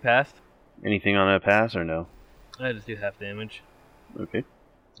 He passed. Anything on a pass or no? I just do half damage. Okay.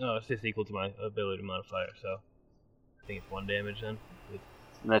 Oh, it's just equal to my ability modifier, so I think it's 1 damage then.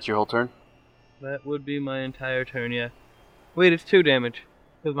 And that's your whole turn? That would be my entire turn, yeah. Wait, it's 2 damage.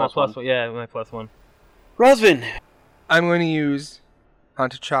 Because my Plus plus one. Yeah, my +1. Rosvin! I'm going to use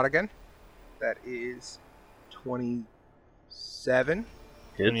Haunted Shot again. That is 27.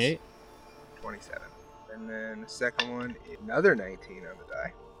 Hits. 28. 27. And then the second one, another 19 on the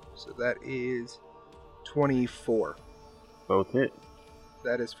die. So that is 24. Both hit.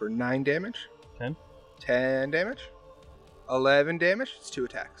 That is for 9 damage. 10. 10 damage. 11 damage. It's 2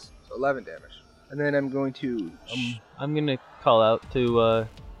 attacks. So 11 damage. And then I'm going to... I'm gonna call out to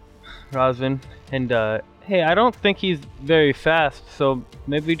Rosvin and hey, I don't think he's very fast, so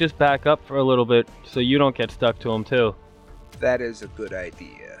maybe just back up for a little bit so you don't get stuck to him too. That is a good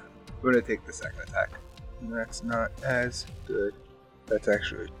idea. I'm going to take the second attack. And that's not as good.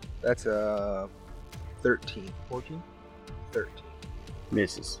 That's a 13. 14? 13.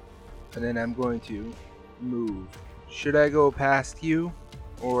 Misses. And then I'm going to move. Should I go past you?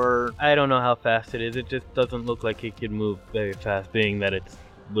 Or I don't know how fast it is. It just doesn't look like it could move very fast, being that it's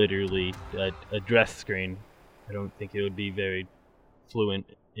literally a dress screen. I don't think it would be very fluent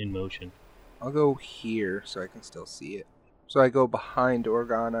in motion. I'll go here so I can still see it. So I go behind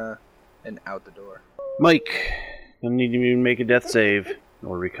Organa and out the door. Mike, you'll need to make a death save.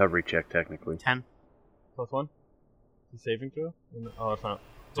 Or recovery check, technically. 10. +1? The saving throw? Oh, it's not.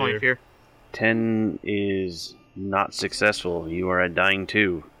 It's only fear. 10 is not successful. You are at dying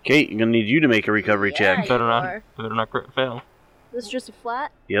 2. Kate, I'm going to need you to make a recovery check. You Better are. not crit fail. This is just a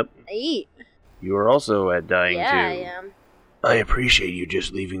flat? Yep. 8. You are also at dying 2. Yeah, I am. I appreciate you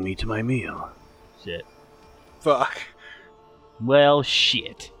just leaving me to my meal. Shit. Fuck. Well,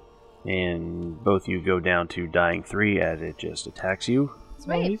 shit. And both you go down to dying 3 as it just attacks you.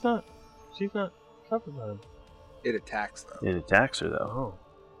 No, Sweet. he's not. She's not covered by him. It attacks though. It attacks her, though. Oh.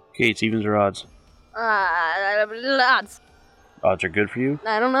 Kate, evens or odds? Odds. Odds are good for you?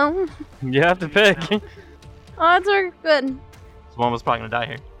 I don't know. You have to pick. Odds are good. So one was probably gonna die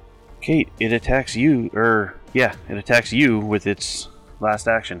here. Kate, it attacks you, it attacks you with its last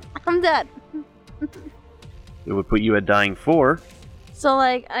action. I'm dead. It would put you at dying 4. So,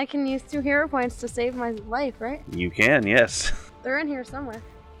 like, I can use 2 hero points to save my life, right? You can, yes. They're in here somewhere.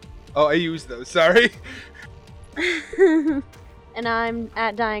 Oh, I used those. Sorry. And I'm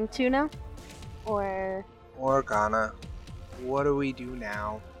at dying 2 now? Or... Organa, what do we do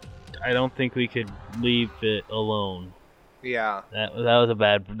now? I don't think we could leave it alone. Yeah. That was a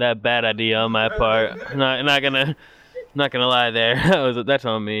bad idea on my part. Not gonna lie there. That's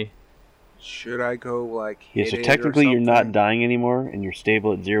on me. Should I go like Yeah, hit so it or technically you're not something? dying anymore, and you're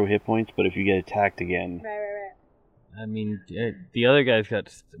stable at 0 hit points, but if you get attacked again... Right. I mean, the other guys got.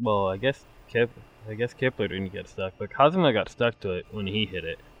 Well, I guess Kipler didn't get stuck, but Kazuma got stuck to it when he hit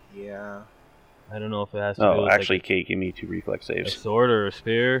it. Yeah. I don't know if it has to do Oh, with actually, like Kate, give me 2 reflex a saves. sword or a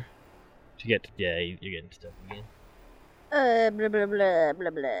spear. You're getting stuck again. Blah, blah, blah, blah,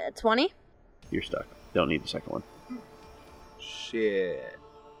 blah. 20? You're stuck. Don't need the second one. Shit.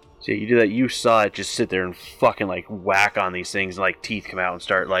 So you do that, you saw it just sit there and fucking, like, whack on these things, and, like, teeth come out and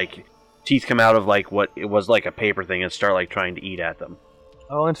start, like... Teeth come out of, like, what it was like a paper thing and start, like, trying to eat at them.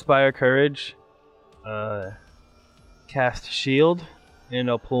 I'll inspire courage. Cast shield, and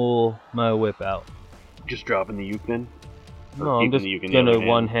I'll pull my whip out. Just dropping the uke pin? Or No, I'm keeping just the uke in the gonna other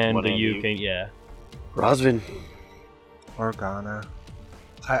one hand the one-hand uke, and yeah. Rosvin. Organa.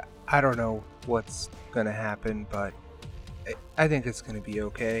 I don't know what's gonna happen, but I think it's gonna be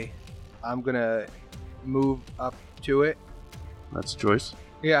okay. I'm gonna move up to it. That's a choice.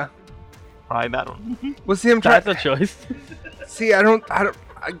 Yeah. Probably that one. Well, see, I'm trying. That's a choice. See, I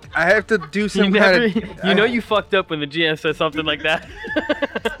have to do some you fucked up when the GM said something like that.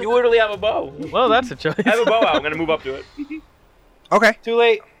 You literally have a bow. Well, that's a choice. I have a bow out. I'm gonna move up to it. Okay. Too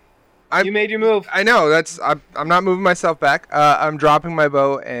late. I'm- You made your move. I know. I'm not moving myself back. I'm dropping my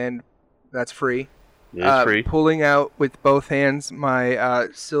bow, and that's free. It's free. Pulling out with both hands my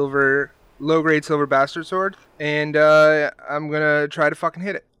low-grade silver bastard sword, and I'm gonna try to fucking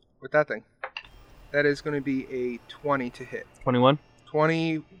hit it with that thing. That is gonna be a 20 to hit. 21.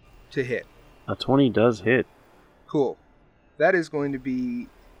 20 to hit. A 20 does hit. Cool. That is going to be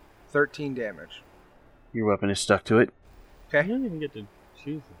 13 damage. Your weapon is stuck to it. You Okay. don't even get to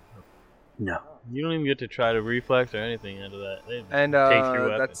choose it. No. You don't even get to try to reflex or anything out of that. They just And take your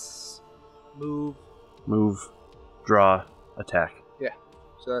weapon. that's move. Move, draw, attack.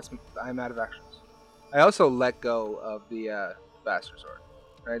 So I'm out of actions. I also let go of the bastard sword.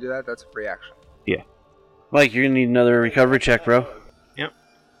 Can I do that? That's a free action. Mike, you're gonna need another recovery check, bro. Yep.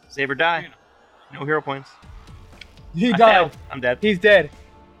 Save or die. No hero points. He I died. failed. I'm dead. He's dead.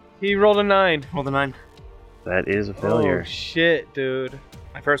 He rolled a 9. Roll the 9. That is a failure. Oh shit, dude.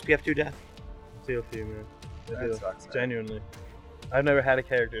 My first PF2 death. I feel for you, man. I That do. sucks, man. Genuinely. I've never had a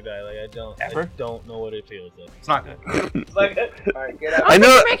character die. Like I Ever? don't know what it feels like. It's not good. Alright, get out. I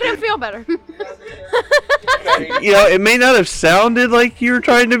know. You're making him feel better. You know, it may not have sounded like you were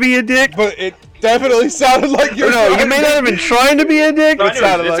trying to be a dick. But it definitely sounded like You know, you may not have been trying to be a dick. No, I It knew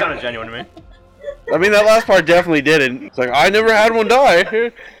sounded it like. sounded genuine to me. I mean, that last part definitely didn't. It's like I never had one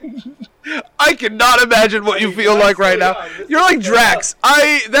die. I cannot imagine what you feel like right now. You're like Drax.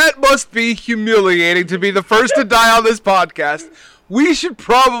 That must be humiliating to be the first to die on this podcast. We should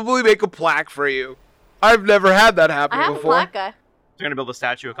probably make a plaque for you. I've never had that happen I have before. a plaque guy. They're gonna build a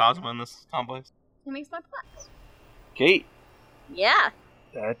statue of Cosmo in this complex. He makes my plaques. Kate, Yeah.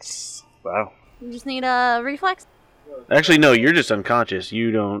 that's wow. You just need a reflex. Actually, no, you're just unconscious.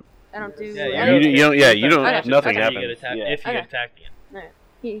 You don't. I don't do. Yeah, I You, don't- you don't. Yeah, you don't. Okay. Nothing Okay. happens. You get attacked Yeah. if you get Okay. attacked again. No,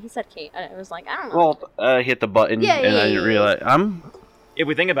 he said Kate. I was like, I don't know. Well, I hit the button Yeah, and yeah, I didn't yeah. realize. If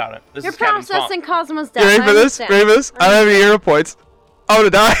we think about it, this You're is Kevin's fault. processing Cosmo's death. You ready I for this? understand. Ready for this? I don't have any hero points. I'm gonna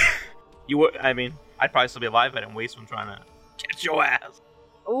die. You would. I mean, I'd probably still be alive. I didn't waste one trying to catch your ass.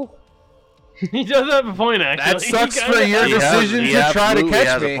 Ooh. He does have a point, actually. That sucks He kinda for your has- He has- decision he to try to absolutely catch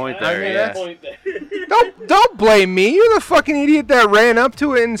has me. a point I there. mean, Yeah. Point there. Don't blame me. You're the fucking idiot that ran up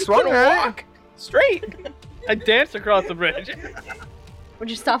to it and swung at it. Straight. I danced across the bridge. Would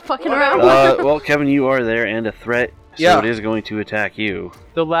you stop fucking around? Well, Kevin, you are there and a threat, so Yeah. it is going to attack you.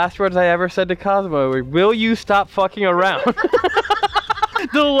 The last words I ever said to Cosmo were, "Will you stop fucking around?"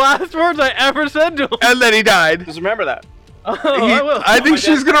 The last words I ever said to him. And then he died. Just remember that. Oh, I will. I think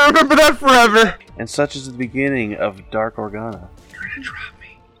she's gonna remember that forever. And such is the beginning of Dark Organa.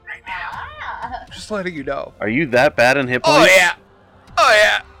 Just letting you know. Are you that bad in hit Oh points? yeah. Oh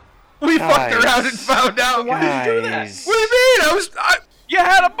yeah. We fucked Guys. around and found out. Guys. What do you mean? You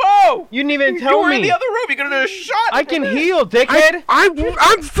had a bow. You didn't even You tell were in me. the other room. You could have just shot. I can heal, dickhead.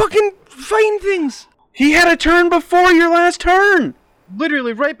 I'm fucking fighting things. He had a turn before your last turn.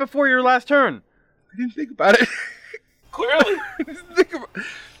 Literally right before your last turn. I didn't think about it. Clearly. I didn't think about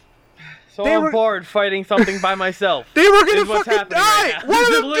So They I'm were- bored fighting something by myself. They were gonna Is what's fucking happening die. right now. One This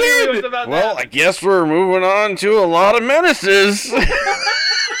of is them literally did. what's about to Well, happen. I guess we're moving on to a lot of menaces.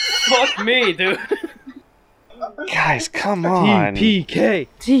 Fuck me, dude. Guys, come on. TPK.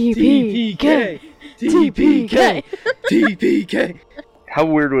 TPK. TPK. TPK. How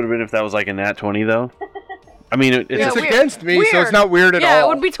weird would it have been if that was like a nat 20, though? I mean, it's, Yeah, It's weird. against me, so it's Weird. not weird at Yeah,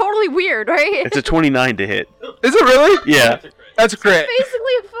 all. it would be totally weird, right? it's a 29 to hit. Is it really? Yeah. That's a crit.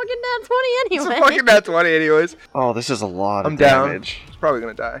 Basically a fucking nat 20 It's anyway. a fucking nat 20 anyways. Oh, this is a lot I'm of down. damage. It's probably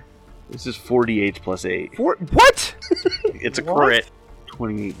gonna die. This is 48 plus 8. What? It's a crit.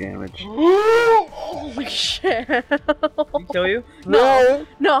 28 damage. Holy shit. He kill you? No.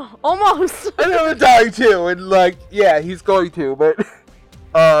 No, almost. I know I'm dying too, and like, yeah, he's going to, but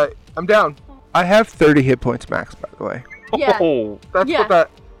I'm down. I have 30 hit points max, by the way. Yeah. Oh, That's Yeah. what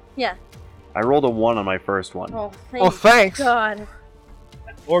that. Yeah. I rolled a 1 on my first one. Oh, Well, thanks. God.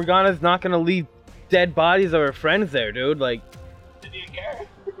 Organa's not gonna leave dead bodies of her friends there, dude. Like,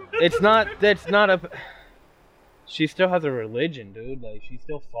 it's not. That's not a. She still has a religion, dude. Like, she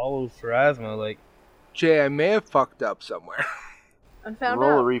still follows Pharasma. Like, Jay, I may have fucked up somewhere. I found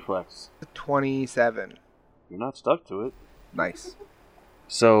Roll a out. reflex. 27. You're not stuck to it. Nice.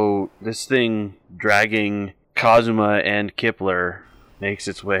 So, this thing dragging Kazuma and Kipler makes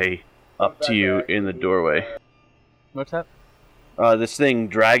its way up to you in the doorway. what's that? This thing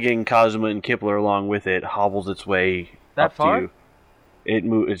dragging Kazuma and Kipler along with it hobbles its way That up far? to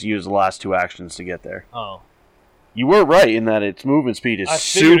you. It's used the last 2 actions to get there. Oh, You were right in that its movement speed is I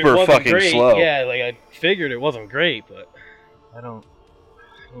figured it super wasn't fucking great. slow. Yeah, like I figured it wasn't great, but I don't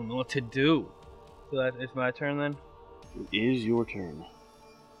know what to do. So that it's my turn then. It is your turn.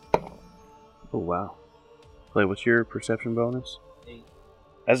 Oh wow. Clay, what's your perception bonus? 8.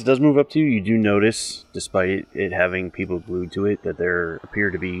 As it does move up to you, you do notice, despite it having people glued to it, that there appear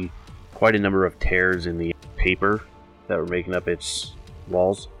to be quite a number of tears in the paper that were making up its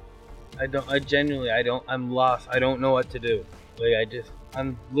walls. I'm lost. I don't know what to do. Like,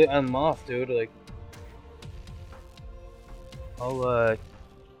 I'm lost, dude. Like, I'll,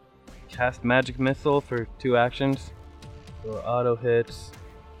 cast Magic Missile for 2 actions. So auto hits.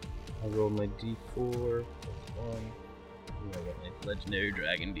 I roll my d4 plus 1. I got my Legendary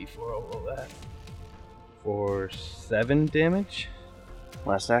Dragon d4. I'll roll that. For 7 damage.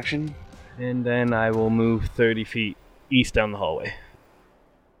 Last action. And then I will move 30 feet east down the hallway.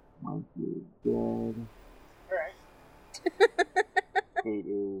 Kate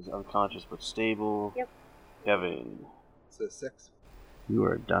is unconscious but stable. Yep. Kevin, So 6. you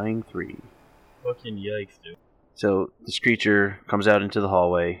are dying 3. Fucking yikes, dude. So this creature comes out into the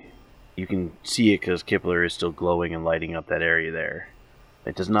hallway. You can see it because Kipler is still glowing and lighting up that area there.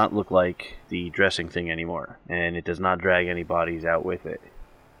 It does not look like the dressing thing anymore, and it does not drag any bodies out with it.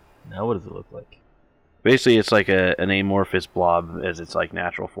 Now what does it look like? Basically, it's like an amorphous blob as its like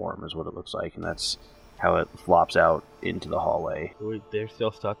natural form is what it looks like, and that's how it flops out into the hallway. They're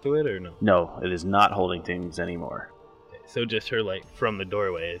still stuck to it or no? No, it is not holding things anymore. Okay, so just her light from the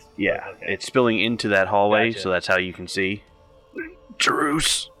doorway is. Yeah, Okay. it's spilling into that hallway, Gotcha. so that's how you can see.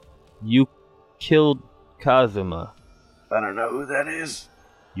 Truce! You killed Kazuma. I don't know who that is.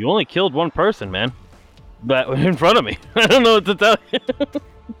 You only killed one person, man. But in front of me. I don't know what to tell you.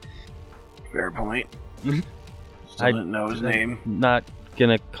 Fair point. Still I- didn't know his name. Not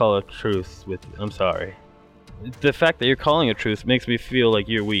gonna call a truce with. I'm sorry. The fact that you're calling a truce makes me feel like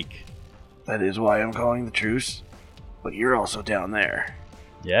you're weak. That is why I'm calling the truce. But you're also down there.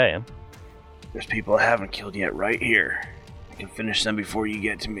 Yeah, I am. There's people I haven't killed yet right here. I can finish them before you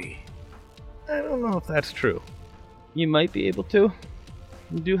get to me. I don't know if that's true. You might be able to.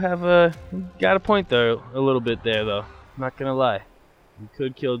 You do have a... got a point there, a little bit there, though. Not gonna lie. You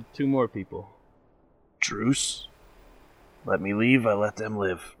could kill 2 more people. Truce? Let me leave, I let them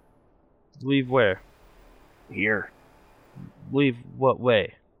live. Leave where? Here. Leave what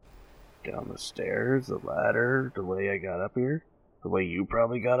way? Down the stairs, the ladder, the way I got up here. The way you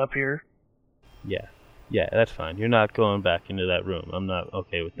probably got up here. Yeah, that's fine. You're not going back into that room. I'm not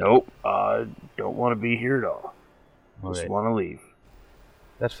okay with that. Nope, I don't want to be here at all. Just Alright. want to leave.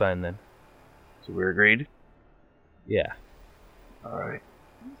 That's fine then. So we're agreed? Yeah. Alright.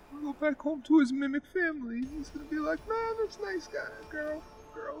 We'll go back home to his mimic family. He's gonna be like, man, that's nice guy, girl.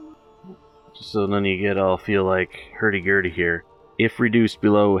 Just so none of you get all feel like hurdy-gurdy here. If reduced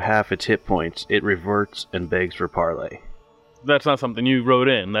below half its hit points, it reverts and begs for parley. That's not something you wrote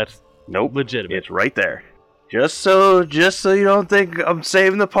in. That's Nope. legitimate. It's right there. Just so you don't think I'm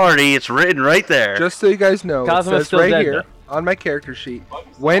saving the party, it's written right there. Just so you guys know, Cosmo's it says still right dead, here on my character sheet,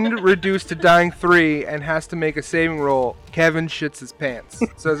 when reduced to dying 3 and has to make a saving roll, Kevin shits his pants.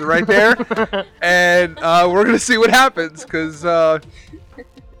 It says it right there, and we're gonna see what happens, cause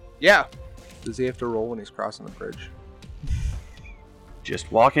yeah. Does he have to roll when he's crossing the bridge?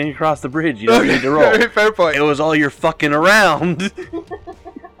 Just walking across the bridge, you don't need to roll. Alright, fair point. It was all your fucking around.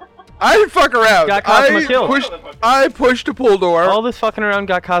 I didn't fuck around. Got Cosmo killed. I pushed a pull door. All this fucking around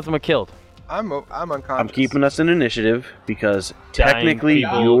got Cosmo killed. I'm unconscious. I'm keeping us in initiative because Dying technically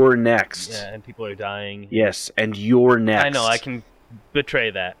people. you're next. Yeah, and people are dying. Yes, and you're next. I know, I can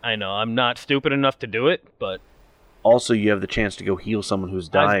betray that. I know, I'm not stupid enough to do it, but... Also, you have the chance to go heal someone who's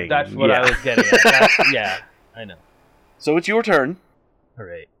dying. that's what Yeah. I was getting at. Yeah, I know. So it's your turn.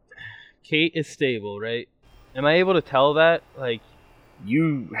 Alright. Kate is stable, right? Am I able to tell that? Like,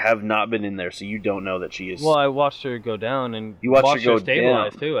 You have not been in there, so you don't know that she is. well, I watched her go down, and You watched her go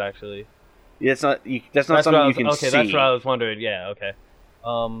stabilize down. too, actually. Yeah, that's not That's something what I you was, can okay, see. that's what I was wondering. Yeah, okay.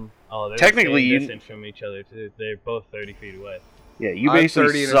 Oh, they're Technically, the you- same distance from each other too. They're both 30 feet away. Yeah, you I'm 30 basically in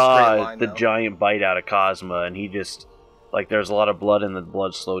a straight saw line the now. giant bite out of Cosma, and he just there's a lot of blood, and the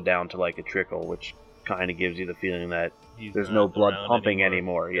blood slowed down to like a trickle, which kind of gives you the feeling that He's there's not no blood around pumping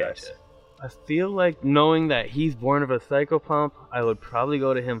anymore. Yes. Gotcha. I feel like knowing that he's born of a psychopomp, I would probably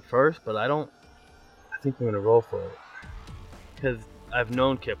go to him first, but I think I'm gonna roll for it because I've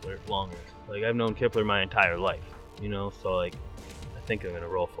known Kipler longer. Like I've known Kipler my entire life, you know. So like, I think I'm gonna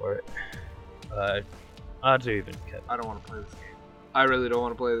roll for it. Odds are even. Kevin. I don't want to play this game. I really don't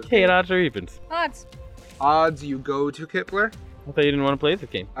want to play this Kate, game. odds are evens. Odds. Odds you go to Kipler? I thought you didn't want to play this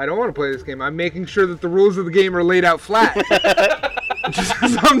game. I don't want to play this game. I'm making sure that the rules of the game are laid out flat. Just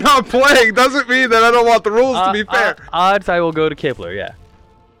because I'm not playing doesn't mean that I don't want the rules to be fair. Odds I will go to Kipler.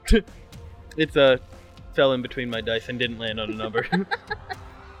 Yeah. It's fell in between my dice and didn't land on a number.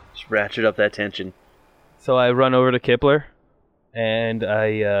 Just ratchet up that tension. So I run over to Kipler, and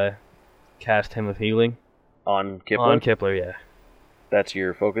I cast him with healing On Kipling? on Kipler. Yeah. That's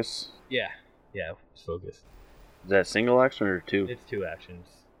your focus? Yeah. It's focus. Is that single action or two? It's 2 actions.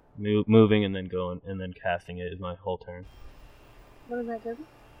 Moving and then going and then casting it is my whole turn. What does that do?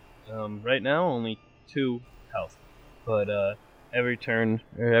 Right now only 2 health, but every turn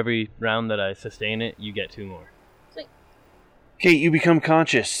or every round that I sustain it, you get 2 more. Kate, you become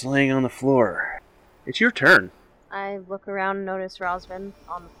conscious, laying on the floor. It's your turn. I look around and notice Rosvin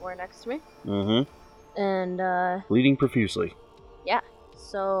on the floor next to me. Mm-hmm. And, Bleeding profusely. yeah.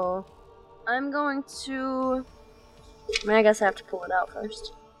 So, I'm going to... I guess I have to pull it out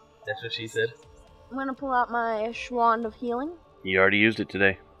first. That's what she said. I'm gonna pull out my Schwand of Healing. You already used it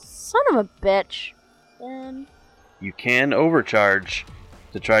today. Son of a bitch. And... You can overcharge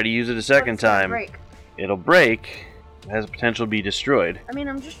to try to use it a second what's that time. break? It'll break. It has the potential to be destroyed. I mean,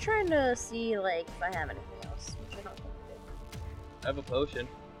 I'm just trying to see, like, if I have anything else, which I don't think I I have a potion.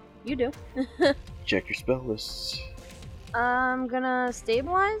 do. You do. Check your spell lists. I'm gonna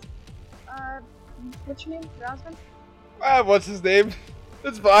stabilize. What's your name? Rosvin? What's his name?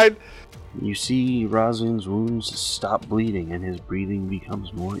 It's fine. You see Rosin's wounds stop bleeding and his breathing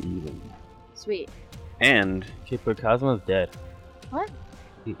becomes more even. Sweet. And Kipler Cosmo's dead. What?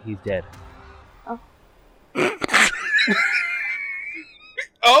 He's dead.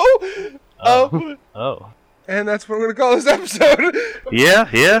 Oh. And that's what we're gonna call this episode. yeah,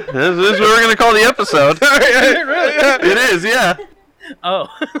 this is what we're gonna call the episode. It is, yeah. Oh.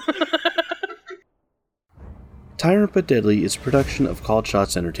 Tyrant But Deadly is a production of Called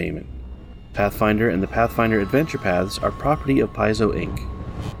Shots Entertainment. Pathfinder and the Pathfinder Adventure Paths are property of Paizo Inc.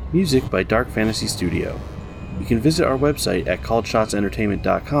 Music by Dark Fantasy Studio. You can visit our website at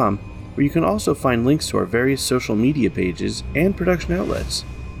calledshotsentertainment.com, where you can also find links to our various social media pages and production outlets.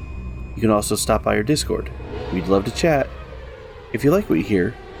 You can also stop by our Discord. We'd love to chat. If you like what you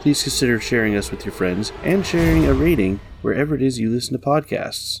hear, please consider sharing us with your friends and sharing a rating wherever it is you listen to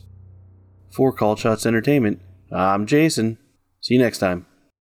podcasts. For Called Shots Entertainment, I'm Jason. See you next time.